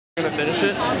Gonna finish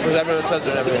it? Because everyone says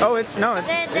they're never gonna. Oh, it's no, it's.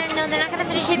 No, they're not gonna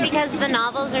finish it because the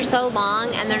novels are so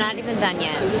long and they're not even done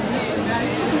yet.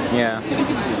 Yeah.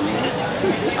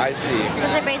 I see.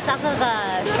 Because they're based off of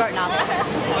a short novel.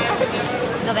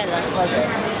 Novelas.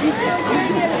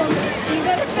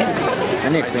 I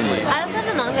need to clean this. I also have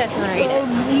the manga if you want to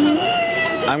read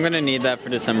it. I'm gonna need that for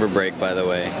December break, by the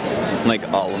way. Like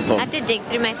all of I them. have to dig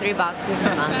through my 3 boxes of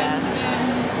manga.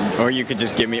 Or you could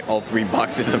just give me all 3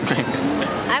 boxes of manga.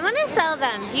 I want to sell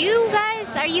them. Do you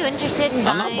guys, are you interested in buying?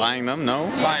 I'm not buying them, no.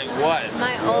 Buying what?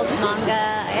 My old manga.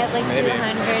 I have like Maybe.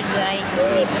 200 that I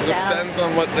need to sell. Depends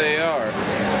on what they are.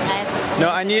 No,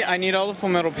 I need all the Full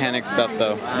Metal Panic stuff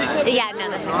though. Yeah, no,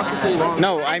 that's not.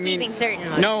 No, I'm I mean keeping certain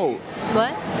ones. no.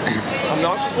 What?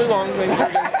 Obnoxiously long things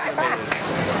are getting animated.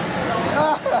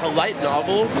 A light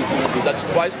novel that's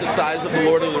twice the size of The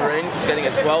Lord of the Rings is getting a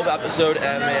 12-episode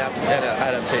anime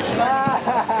adaptation.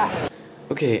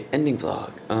 Okay, ending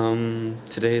vlog.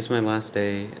 Today is my last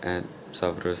day at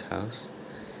Salvador's house,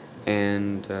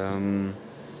 and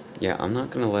yeah, I'm not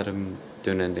gonna let him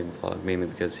do an ending vlog, mainly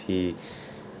because he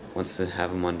wants to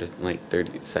have him under like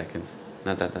 30 seconds.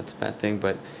 Not that that's a bad thing,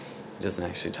 but he doesn't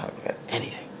actually talk about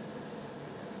anything.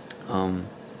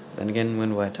 Then again, when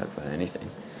do I talk about anything?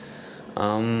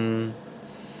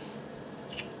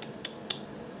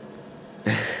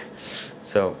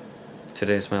 So,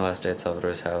 today's my last day at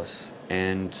Salvador's house,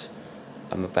 and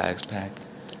my bag's packed.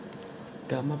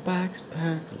 Got my bags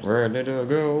packed, ready to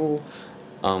go.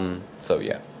 So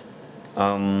yeah.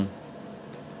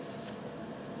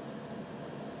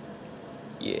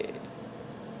 Yeah.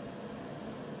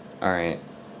 Alright.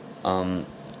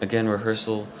 Again,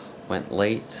 rehearsal went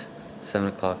late, 7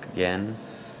 o'clock again,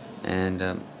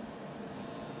 and,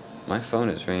 my phone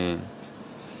is ringing.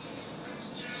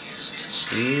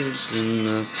 She's in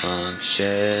the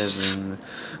ponches and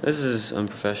this is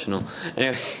unprofessional.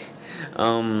 Anyway,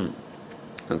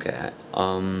 okay,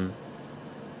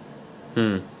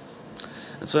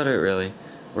 that's about it really.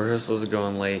 Rehearsals are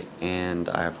going late and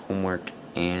I have homework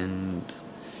and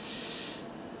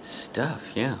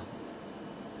stuff, yeah.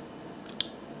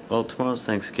 Well, tomorrow's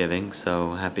Thanksgiving,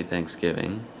 so happy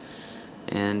Thanksgiving.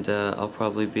 And I'll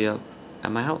probably be up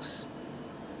at my house.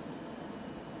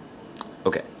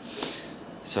 Okay.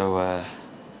 So,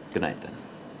 good night then.